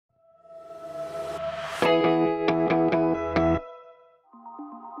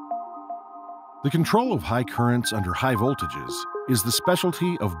The control of high currents under high voltages is the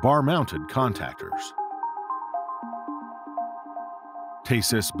specialty of bar-mounted contactors.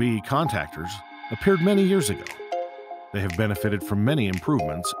 TeSys B contactors appeared many years ago. They have benefited from many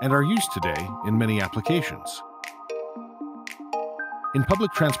improvements and are used today in many applications. In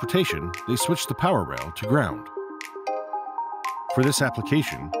public transportation, they switch the power rail to ground. For this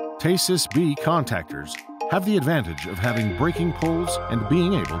application, TeSys B contactors have the advantage of having breaking poles and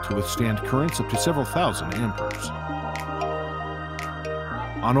being able to withstand currents up to several thousand amperes.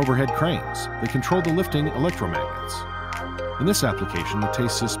 On overhead cranes, they control the lifting electromagnets. In this application, the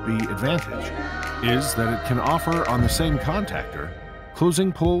TeSys B advantage is that it can offer on the same contactor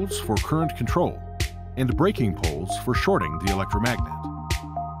closing poles for current control and breaking poles for shorting the electromagnet.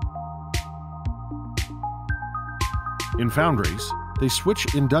 In foundries, they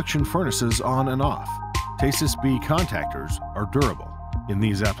switch induction furnaces on and off. TeSys B contactors are durable. In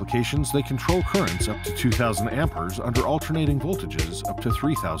these applications, they control currents up to 2,000 amperes under alternating voltages up to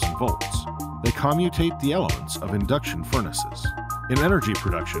 3,000 volts. They commutate the elements of induction furnaces. In energy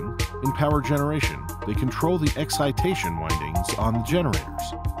production, in power generation, they control the excitation windings on the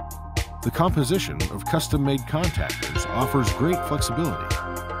generators. The composition of custom-made contactors offers great flexibility.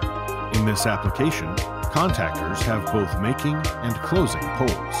 In this application, contactors have both making and closing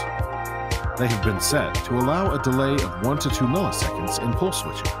poles. They have been set to allow a delay of 1 to 2 milliseconds in pole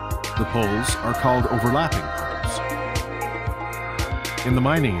switching. The poles are called overlapping poles. In the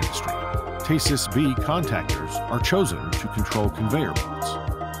mining industry, TeSys B contactors are chosen to control conveyor belts.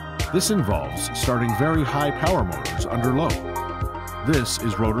 This involves starting very high power motors under load. This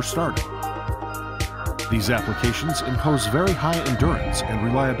is rotor starting. These applications impose very high endurance and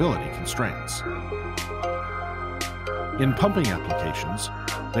reliability constraints. In pumping applications,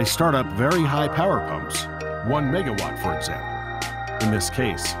 they start up very high power pumps, 1 megawatt for example. In this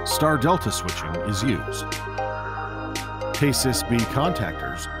case, star-delta switching is used. TeSys B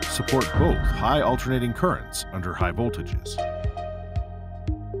contactors support both high alternating currents under high voltages.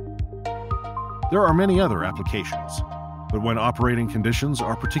 There are many other applications, but when operating conditions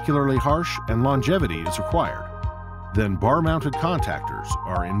are particularly harsh and longevity is required, then bar-mounted contactors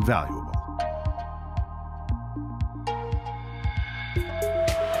are invaluable.